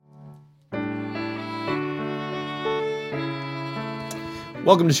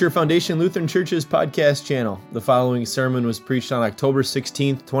Welcome to Sure Foundation Lutheran Church's podcast channel. The following sermon was preached on October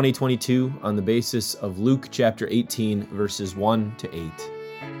 16th, 2022 on the basis of Luke chapter 18, verses 1 to 8.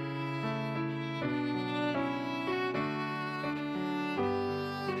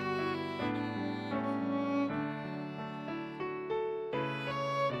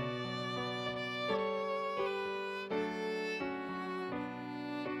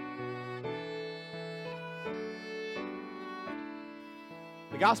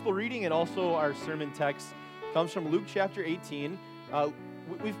 The gospel reading and also our sermon text comes from Luke chapter 18.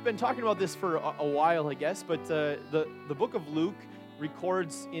 We've been talking about this for a while, I guess, but the book of Luke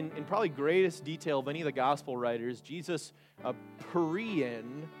records in probably greatest detail of any of the gospel writers Jesus'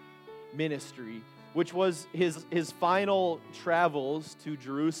 Perean ministry, which was his final travels to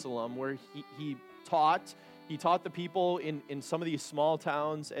Jerusalem, where he taught. He taught the people in some of these small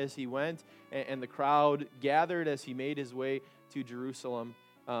towns as he went, and the crowd gathered as he made his way to Jerusalem.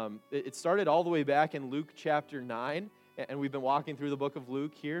 It started all the way back in Luke chapter 9, and we've been walking through the book of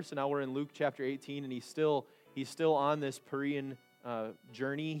Luke here, so now we're in Luke chapter 18, and he's still on this Perean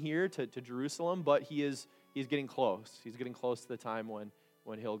journey here to Jerusalem, but he's getting close. He's getting close to the time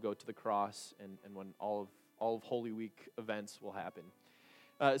when he'll go to the cross and when all of Holy Week events will happen.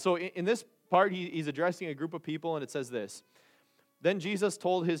 So in this part, he's addressing a group of people, and it says this: "Then Jesus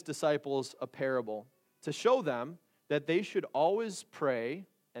told his disciples a parable to show them that they should always pray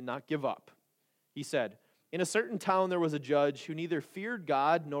and not give up. He said, 'In a certain town there was a judge who neither feared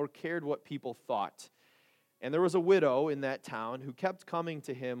God nor cared what people thought. And there was a widow in that town who kept coming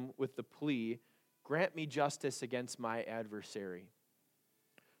to him with the plea, "Grant me justice against my adversary."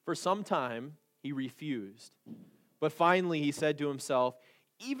 For some time he refused. But finally he said to himself,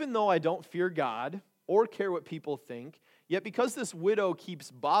 "Even though I don't fear God or care what people think, yet because this widow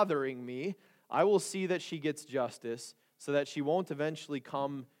keeps bothering me, I will see that she gets justice, so that she won't eventually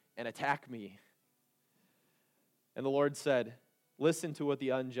come and attack me." And the Lord said, "Listen to what the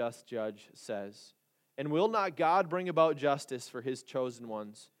unjust judge says. And will not God bring about justice for his chosen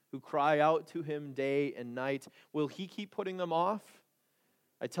ones, who cry out to him day and night? Will he keep putting them off?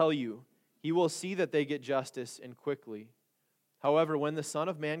 I tell you, he will see that they get justice, and quickly. However, when the Son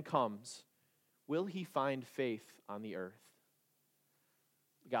of Man comes, will he find faith on the earth?"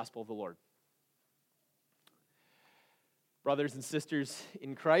 The Gospel of the Lord. Brothers and sisters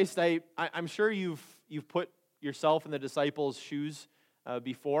in Christ, I'm sure you've put yourself in the disciples' shoes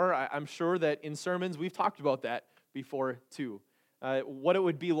before. I'm sure that in sermons we've talked about that before too. What it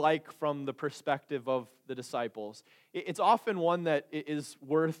would be like from the perspective of the disciples. It's often one that is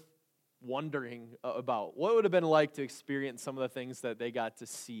worth wondering about. What would it have been like to experience some of the things that they got to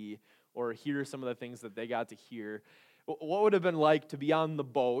see, or hear some of the things that they got to hear? What would it have been like to be on the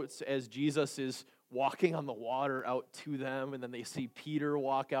boats as Jesus is walking on the water out to them, and then they see Peter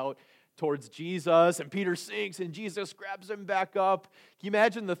walk out towards Jesus, and Peter sinks, and Jesus grabs him back up? Can you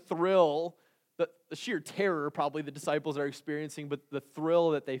imagine the thrill, the sheer terror probably the disciples are experiencing, but the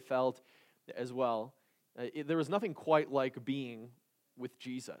thrill that they felt as well? There was nothing quite like being with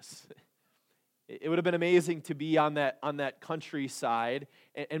Jesus. It would have been amazing to be on that countryside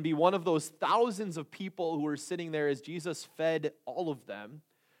and be one of those thousands of people who were sitting there as Jesus fed all of them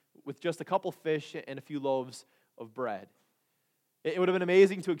with just a couple fish and a few loaves of bread. It would have been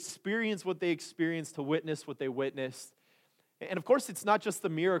amazing to experience what they experienced, to witness what they witnessed. And of course, it's not just the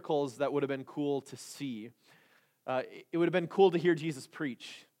miracles that would have been cool to see. It would have been cool to hear Jesus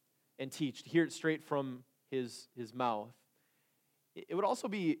preach and teach, to hear it straight from his mouth. It would also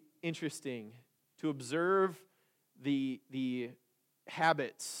be interesting to observe the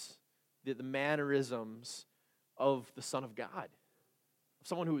habits, the mannerisms of the Son of God, of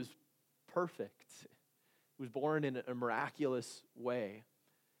someone who is perfect, who was born in a miraculous way.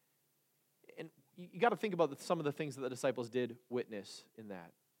 And you got to think about some of the things that the disciples did witness in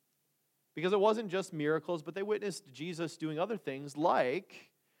that. Because it wasn't just miracles, but they witnessed Jesus doing other things,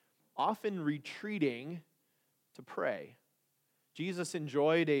 like often retreating to pray. Jesus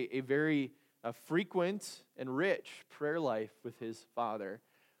enjoyed a very frequent and rich prayer life with his Father.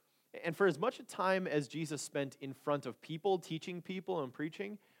 And for as much time as Jesus spent in front of people, teaching people and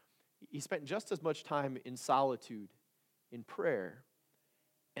preaching, he spent just as much time in solitude, in prayer.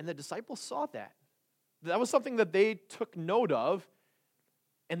 And the disciples saw that. That was something that they took note of,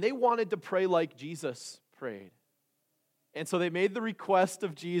 and they wanted to pray like Jesus prayed. And so they made the request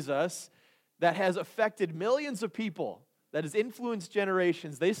of Jesus that has affected millions of people, that has influenced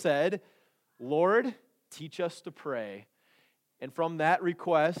generations. They said, "Lord, teach us to pray." And from that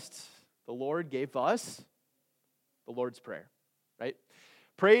request, the Lord gave us the Lord's Prayer, right?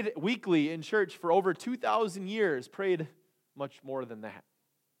 Prayed weekly in church for over 2,000 years, prayed much more than that.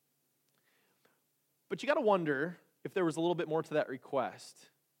 But you got to wonder if there was a little bit more to that request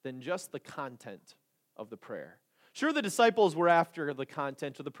than just the content of the prayer. Sure, the disciples were after the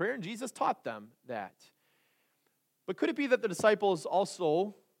content of the prayer, and Jesus taught them that. But could it be that the disciples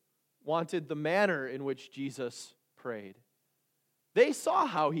also wanted the manner in which Jesus prayed? They saw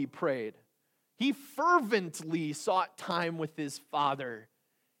how he prayed. He fervently sought time with his Father.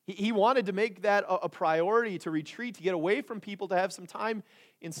 He wanted to make that a priority, to retreat, to get away from people, to have some time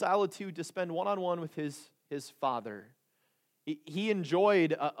in solitude, to spend one-on-one with his Father. He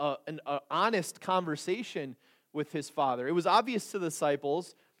enjoyed an honest conversation with his Father. It was obvious to the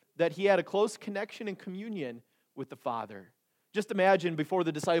disciples that he had a close connection and communion with the Father. Just imagine before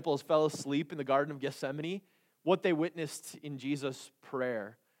the disciples fell asleep in the Garden of Gethsemane, what they witnessed in Jesus'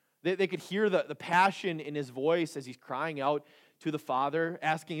 prayer. They could hear the passion in his voice as he's crying out to the Father,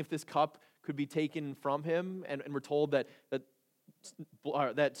 asking if this cup could be taken from him. And we're told that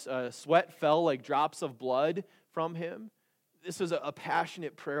sweat fell like drops of blood from him. This was a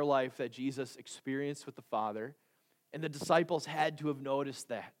passionate prayer life that Jesus experienced with the Father. And the disciples had to have noticed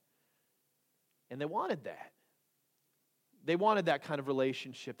that. And they wanted that. They wanted that kind of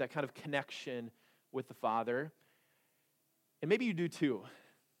relationship, that kind of connection with the Father. And maybe you do too.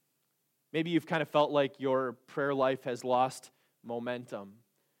 Maybe you've kind of felt like your prayer life has lost momentum,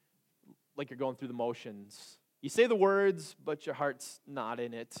 like you're going through the motions. You say the words, but your heart's not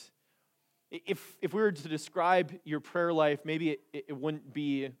in it. If we were to describe your prayer life, maybe it wouldn't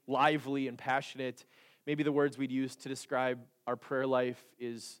be lively and passionate. Maybe the words we'd use to describe our prayer life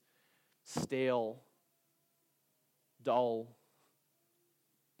is stale, dull,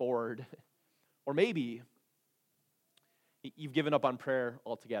 bored. Or maybe you've given up on prayer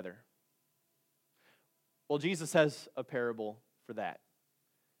altogether. Well, Jesus has a parable for that.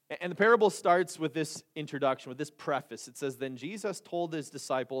 And the parable starts with this introduction, with this preface. It says, "Then Jesus told his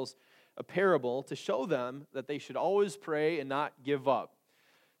disciples a parable to show them that they should always pray and not give up."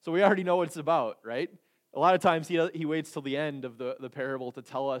 So we already know what it's about, right? A lot of times he waits till the end of the parable to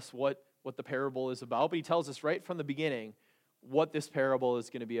tell us what the parable is about, but he tells us right from the beginning what this parable is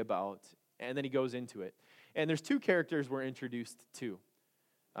going to be about, and then he goes into it. And there's two characters we're introduced to.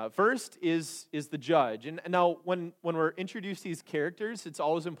 First is the judge. And now when we're introduced to these characters, it's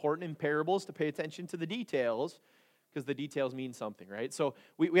always important in parables to pay attention to the details, because the details mean something, right? So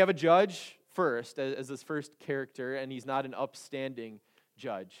we have a judge first as this first character, and he's not an upstanding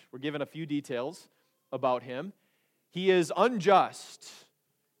judge. We're given a few details about him. He is unjust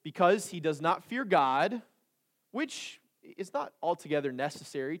because he does not fear God, which is not altogether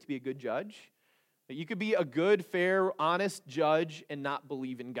necessary to be a good judge. You could be a good, fair, honest judge and not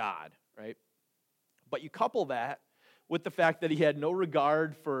believe in God, right? But you couple that with the fact that he had no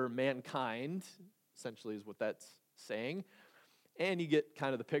regard for mankind, essentially is what that's saying, and you get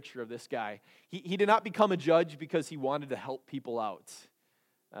kind of the picture of this guy. He did not become a judge because he wanted to help people out.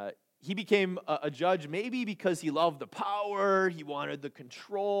 He became a judge maybe because he loved the power, he wanted the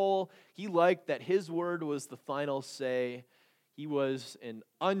control, he liked that his word was the final say. He was an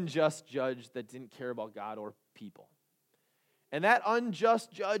unjust judge that didn't care about God or people. And that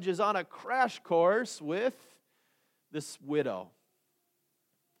unjust judge is on a crash course with this widow.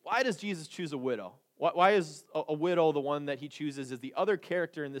 Why does Jesus choose a widow? Why is a widow the one that he chooses as the other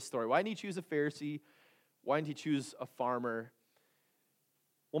character in this story? Why didn't he choose a Pharisee? Why didn't he choose a farmer?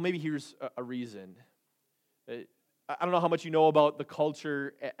 Well, maybe here's a reason. I don't know how much you know about the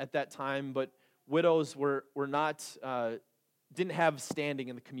culture at that time, but widows were not... didn't have standing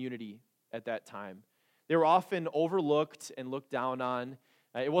in the community at that time. They were often overlooked and looked down on.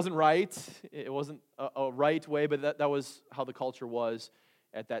 It wasn't right. It wasn't a right way, but that was how the culture was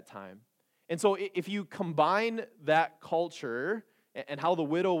at that time. And so if you combine that culture and how the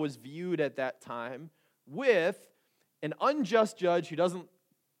widow was viewed at that time with an unjust judge who doesn't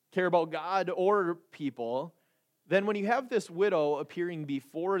care about God or people, then when you have this widow appearing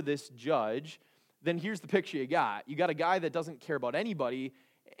before this judge, then here's the picture you got. You got a guy that doesn't care about anybody,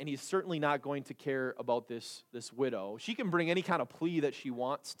 and he's certainly not going to care about this widow. She can bring any kind of plea that she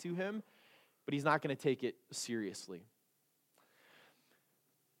wants to him, but he's not going to take it seriously.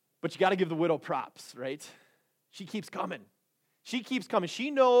 But you got to give the widow props, right? She keeps coming. She keeps coming.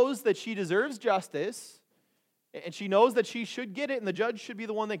 She knows that she deserves justice, and she knows that she should get it, and the judge should be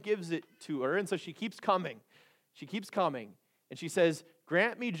the one that gives it to her, and so she keeps coming. She keeps coming, and she says,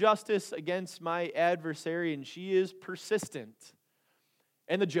 "Grant me justice against my adversary," and she is persistent.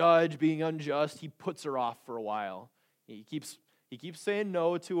 And the judge, being unjust, he puts her off for a while. He keeps saying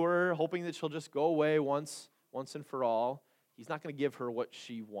no to her, hoping that she'll just go away once and for all. He's not going to give her what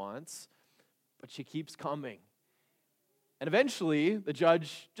she wants, but she keeps coming. And eventually, the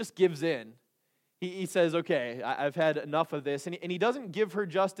judge just gives in. He says, okay, I've had enough of this. And he doesn't give her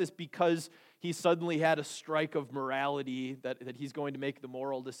justice because he suddenly had a strike of morality, that he's going to make the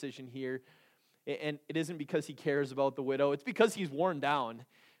moral decision here. And it isn't because he cares about the widow. It's because he's worn down.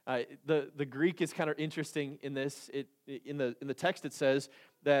 The Greek is kind of interesting in this. In the text it says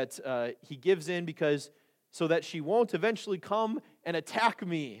that he gives in because so that she won't eventually come and attack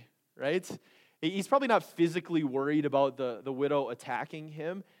me, right? He's probably not physically worried about the widow attacking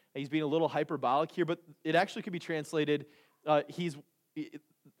him. He's being a little hyperbolic here, but it actually could be translated,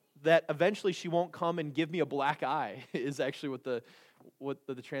 that eventually she won't come and give me a black eye is actually what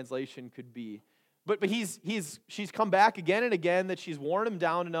the translation could be. But she's come back again and again, that she's worn him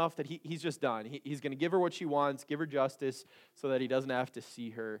down enough that he's just done. He's going to give her what she wants, give her justice, so that he doesn't have to see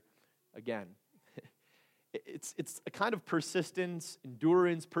her again. It's a kind of persistence,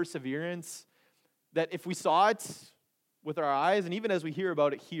 endurance, perseverance that if we saw it with our eyes, and even as we hear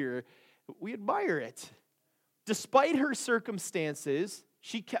about it here, we admire it. Despite her circumstances,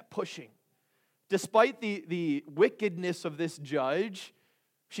 she kept pushing. Despite the wickedness of this judge,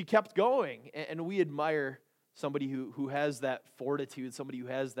 she kept going, and we admire somebody who has that fortitude, somebody who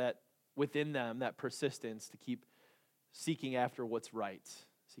has that within them, that persistence to keep seeking after what's right,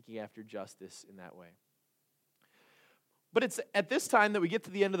 seeking after justice in that way. But it's at this time that we get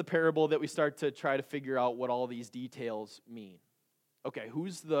to the end of the parable that we start to try to figure out what all these details mean. Okay,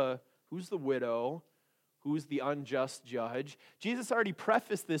 who's the widow? Who's the unjust judge? Jesus already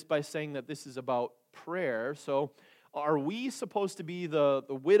prefaced this by saying that this is about prayer. So are we supposed to be the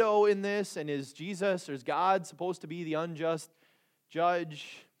widow in this? And is Jesus or is God supposed to be the unjust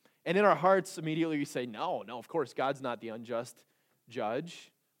judge? And in our hearts, immediately we say, no, of course, God's not the unjust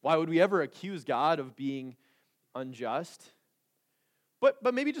judge. Why would we ever accuse God of being unjust?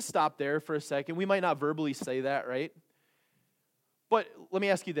 But maybe just stop there for a second. We might not verbally say that, right? But let me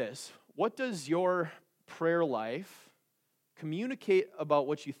ask you this. What does your prayer life communicate about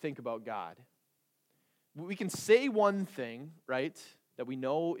what you think about God? We can say one thing, right, that we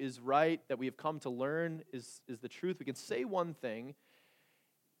know is right, that we have come to learn is the truth. We can say one thing,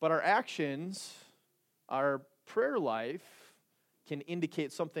 but our actions, our prayer life can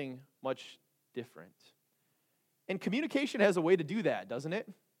indicate something much different. And communication has a way to do that, doesn't it?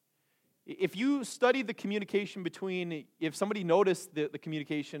 If you study the communication if somebody noticed the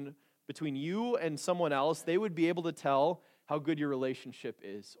communication between you and someone else, they would be able to tell how good your relationship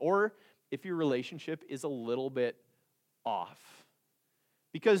is, or if your relationship is a little bit off.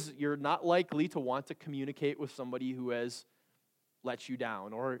 Because you're not likely to want to communicate with somebody who has let you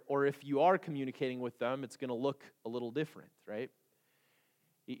down, or if you are communicating with them, it's going to look a little different, right?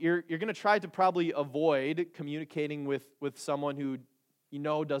 You're going to try to probably avoid communicating with someone who you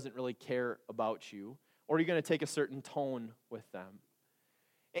know doesn't really care about you, or you're going to take a certain tone with them.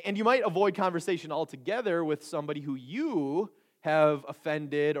 And you might avoid conversation altogether with somebody who you have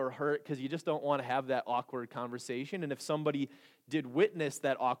offended or hurt because you just don't want to have that awkward conversation. And if somebody did witness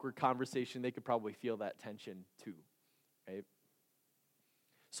that awkward conversation, they could probably feel that tension too, right?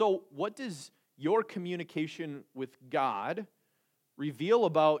 So what does your communication with God reveal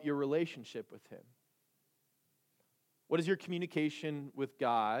about your relationship with Him? What does your communication with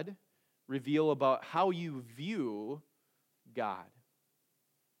God reveal about how you view God?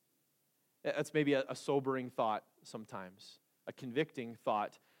 That's maybe a sobering thought sometimes, a convicting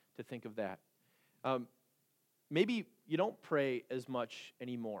thought to think of that. Maybe you don't pray as much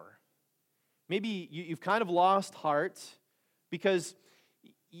anymore. Maybe you've kind of lost heart because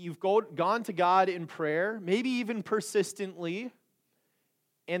you've gone to God in prayer, maybe even persistently,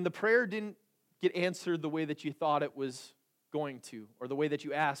 and the prayer didn't get answered the way that you thought it was going to, or the way that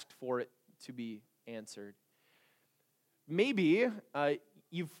you asked for it to be answered. Maybe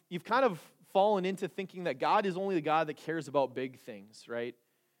you've kind of fallen into thinking that God is only the God that cares about big things, right?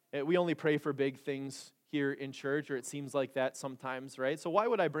 We only pray for big things here in church, or it seems like that sometimes, right? So why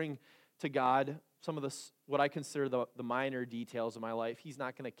would I bring to God some of what I consider the minor details of my life? He's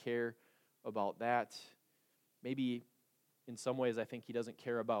not going to care about that. Maybe in some ways I think He doesn't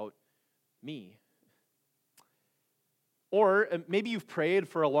care about me. Or maybe you've prayed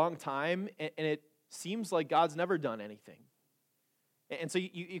for a long time and it seems like God's never done anything. And so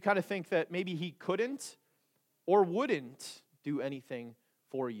you kind of think that maybe He couldn't or wouldn't do anything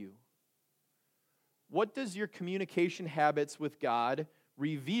for you. What does your communication habits with God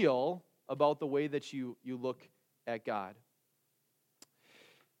reveal about the way that you look at God?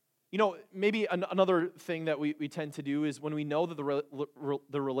 You know, maybe another thing that we tend to do is when we know that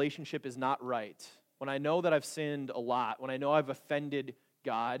the relationship is not right, when I know that I've sinned a lot, when I know I've offended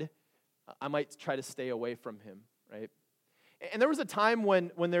God, I might try to stay away from Him, right? And there was a time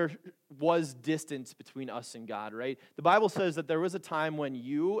when there was distance between us and God, right? The Bible says that there was a time when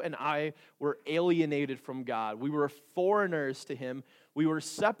you and I were alienated from God. We were foreigners to Him. We were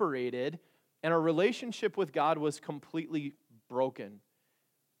separated, and our relationship with God was completely broken.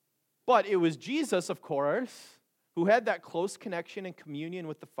 But it was Jesus, of course, who had that close connection and communion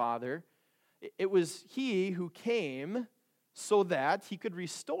with the Father. It was He who came so that He could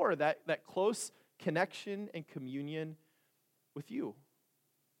restore that close connection and communion with you.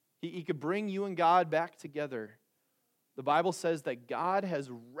 He could bring you and God back together. The Bible says that God has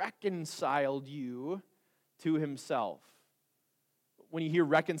reconciled you to Himself. When you hear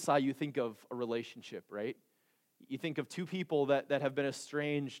reconcile, you think of a relationship, right? You think of two people that have been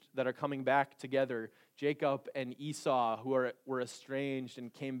estranged that are coming back together. Jacob and Esau, who were estranged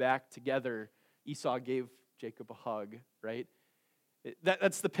and came back together. Esau gave Jacob a hug, right?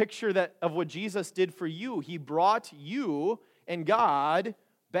 That's the picture of what Jesus did for you. He brought you and God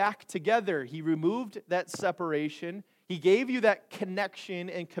back together. He removed that separation. He gave you that connection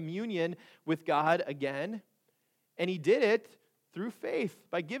and communion with God again. And He did it through faith,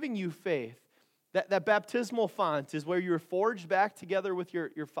 by giving you faith. That baptismal font is where you're forged back together with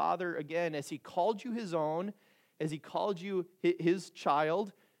your Father again, as He called you His own, as He called you His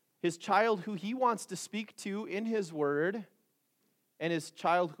child who He wants to speak to in His Word, and His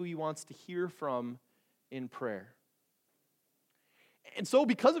child who He wants to hear from in prayer. And so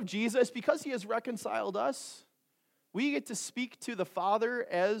because of Jesus, because He has reconciled us, we get to speak to the Father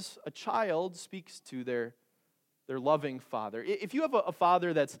as a child speaks to their loving Father. If you have a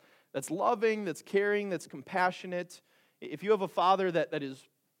Father that's loving, that's caring, that's compassionate, if you have a Father that is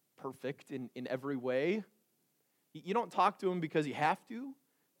perfect in every way, you don't talk to Him because you have to.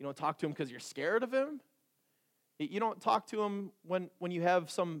 You don't talk to Him because you're scared of Him. You don't talk to Him when you have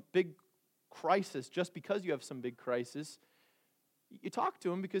some big crisis, just because you have some big crisis. You talk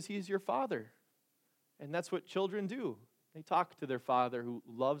to Him because He's your Father. And that's what children do. They talk to their Father who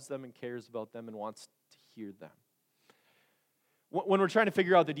loves them and cares about them and wants to hear them. When we're trying to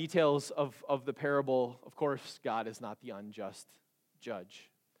figure out the details of the parable, of course, God is not the unjust judge.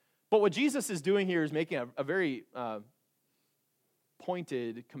 But what Jesus is doing here is making a very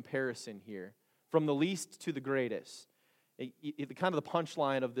pointed comparison here, from the least to the greatest. Kind of the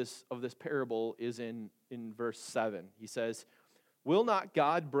punchline of this parable is in verse 7. He says, "Will not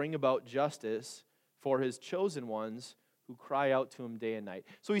God bring about justice for His chosen ones who cry out to Him day and night?"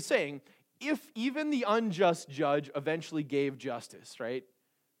 So He's saying, if even the unjust judge eventually gave justice, right?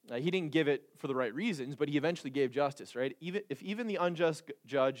 He didn't give it for the right reasons, but He eventually gave justice, right? If even the unjust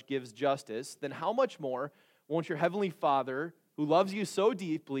judge gives justice, then how much more won't your Heavenly Father, who loves you so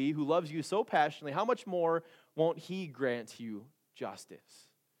deeply, who loves you so passionately, how much more won't He grant you justice?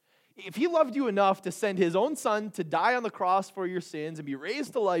 If He loved you enough to send His own Son to die on the cross for your sins and be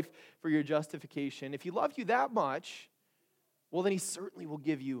raised to life for your justification, if He loved you that much, well, then He certainly will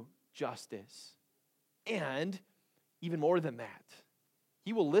give you justice. And even more than that,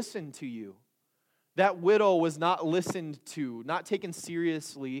 He will listen to you. That widow was not listened to, not taken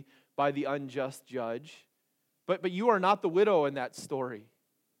seriously by the unjust judge. But you are not the widow in that story.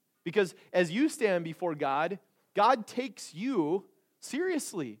 Because as you stand before God, God takes you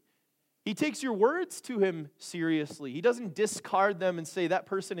seriously. He takes your words to Him seriously. He doesn't discard them and say, that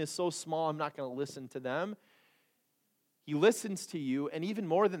person is so small, I'm not going to listen to them. He listens to you, and even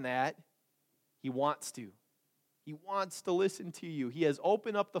more than that, He wants to. He wants to listen to you. He has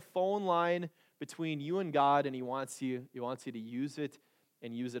opened up the phone line between you and God, and He wants you to use it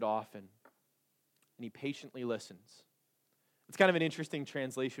and use it often. And He patiently listens. It's kind of an interesting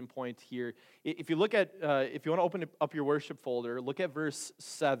translation point here. If you look at, if you want to open up your worship folder, look at verse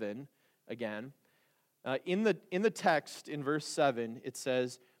 7 again. In the text, in verse 7, it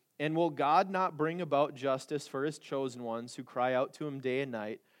says, "And will God not bring about justice for His chosen ones who cry out to Him day and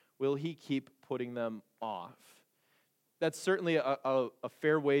night? Will He keep putting them off?" That's certainly a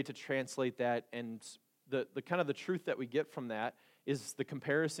fair way to translate that, and the kind of the truth that we get from that is the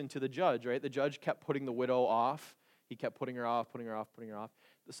comparison to the judge, right? The judge kept putting the widow off. He kept putting her off, putting her off, putting her off.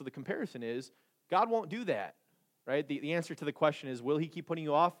 So the comparison is, God won't do that, right? The answer to the question is, will He keep putting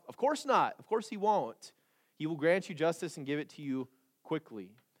you off? Of course not. Of course He won't. He will grant you justice and give it to you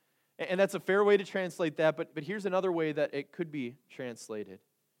quickly. And that's a fair way to translate that, but here's another way that it could be translated.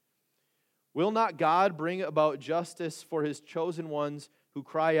 Will not God bring about justice for His chosen ones who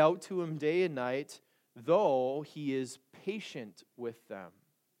cry out to Him day and night, though He is patient with them?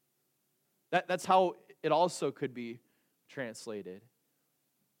 That's how it also could be translated.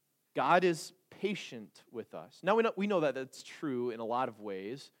 God is patient with us. Now we know that that's true in a lot of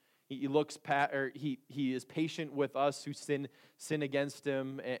ways. He looks he is patient with us who sin against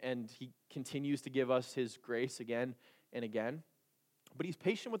him, and he continues to give us his grace again and again. But he's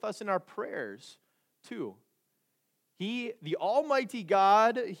patient with us in our prayers too. The Almighty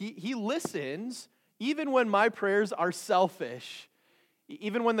God, he listens even when my prayers are selfish,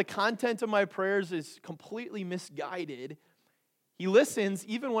 even when the content of my prayers is completely misguided. He listens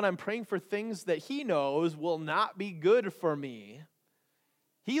even when I'm praying for things that he knows will not be good for me.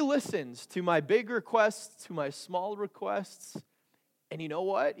 He listens to my big requests, to my small requests. And you know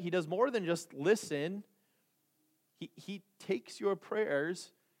what? He does more than just listen. He takes your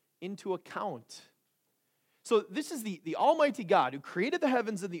prayers into account. So this is the Almighty God who created the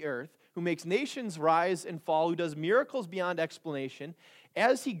heavens and the earth, who makes nations rise and fall, who does miracles beyond explanation.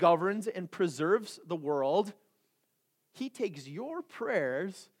 As he governs and preserves the world, he takes your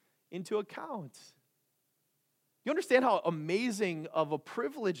prayers into account. You understand how amazing of a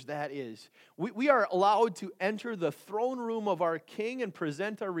privilege that is? We are allowed to enter the throne room of our King and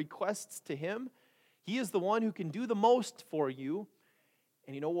present our requests to him. He is the one who can do the most for you.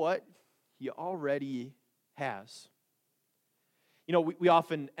 And you know what? He already has. You know, we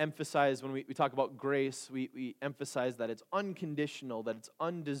often emphasize when we talk about grace, we emphasize that it's unconditional, that it's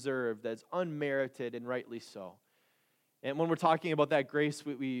undeserved, that it's unmerited, and rightly so. And when we're talking about that grace,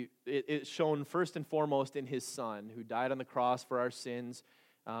 it's shown first and foremost in his Son, who died on the cross for our sins,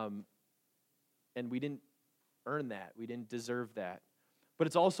 and we didn't earn that. We didn't deserve that. But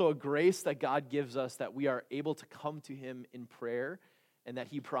it's also a grace that God gives us that we are able to come to him in prayer, and that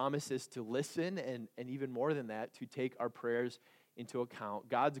he promises to listen, and even more than that, to take our prayers into account.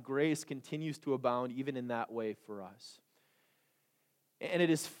 God's grace continues to abound even in that way for us. And it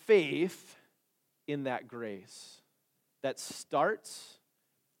is faith in that grace that starts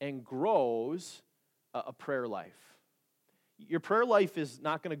and grows a prayer life. Your prayer life is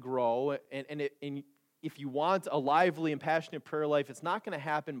not going to grow, and if you want a lively and passionate prayer life, it's not going to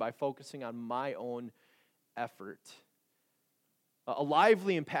happen by focusing on my own effort. A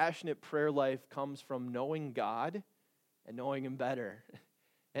lively and passionate prayer life comes from knowing God and knowing him better.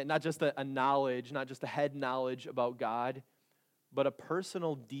 And not just a knowledge, not just a head knowledge about God, but a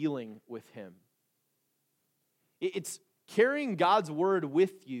personal dealing with him. It's carrying God's word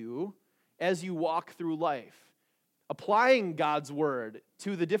with you as you walk through life. Applying God's word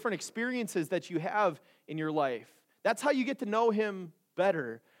to the different experiences that you have in your life. That's how you get to know him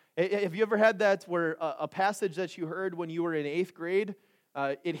better. Have you ever had that where a passage that you heard when you were in 8th grade,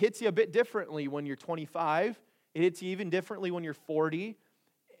 it hits you a bit differently when you're 25, it hits you even differently when you're 40,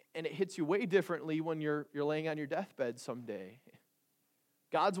 and it hits you way differently when you're laying on your deathbed someday.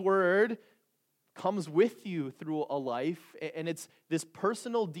 God's word comes with you through a life, and it's this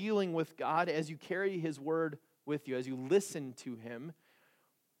personal dealing with God as you carry his word with you, as you listen to him.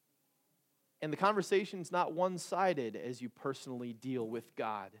 And the conversation's not one-sided as you personally deal with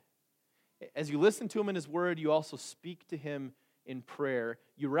God. As you listen to him in his word, you also speak to him in prayer.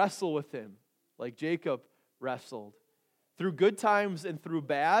 You wrestle with him like Jacob wrestled. Through good times and through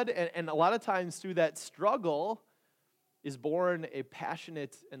bad, and a lot of times through that struggle is born a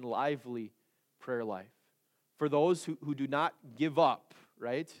passionate and lively prayer life. For those who do not give up,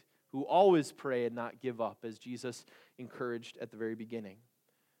 right? Who always pray and not give up, as Jesus encouraged at the very beginning.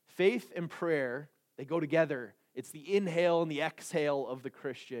 Faith and prayer, they go together. It's the inhale and the exhale of the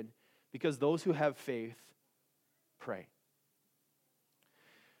Christian, because those who have faith pray.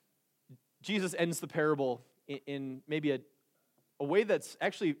 Jesus ends the parable in maybe a way that's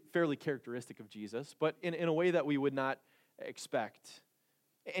actually fairly characteristic of Jesus, but in a way that we would not expect.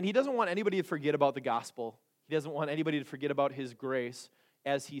 And he doesn't want anybody to forget about the gospel. He doesn't want anybody to forget about his grace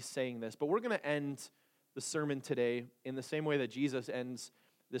as he's saying this. But we're going to end the sermon today in the same way that Jesus ends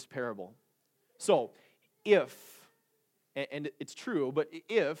this parable. So, if, and it's true, but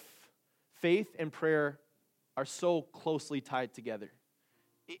if faith and prayer are so closely tied together,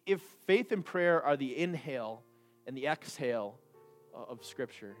 if faith and prayer are the inhale and the exhale of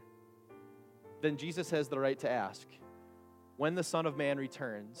Scripture, then Jesus has the right to ask, when the Son of Man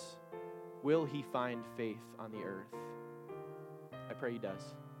returns, will he find faith on the earth? I pray he does.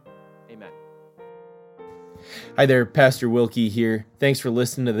 Amen. Hi there, Pastor Wilkie here. Thanks for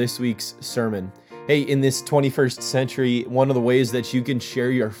listening to this week's sermon. Hey, in this 21st century, one of the ways that you can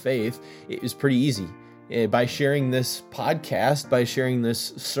share your faith is pretty easy. By sharing this podcast, by sharing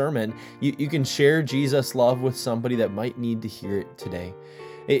this sermon, you can share Jesus' love with somebody that might need to hear it today.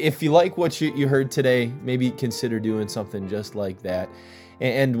 If you like what you heard today, maybe consider doing something just like that.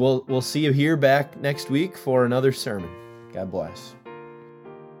 And we'll see you here back next week for another sermon. God bless.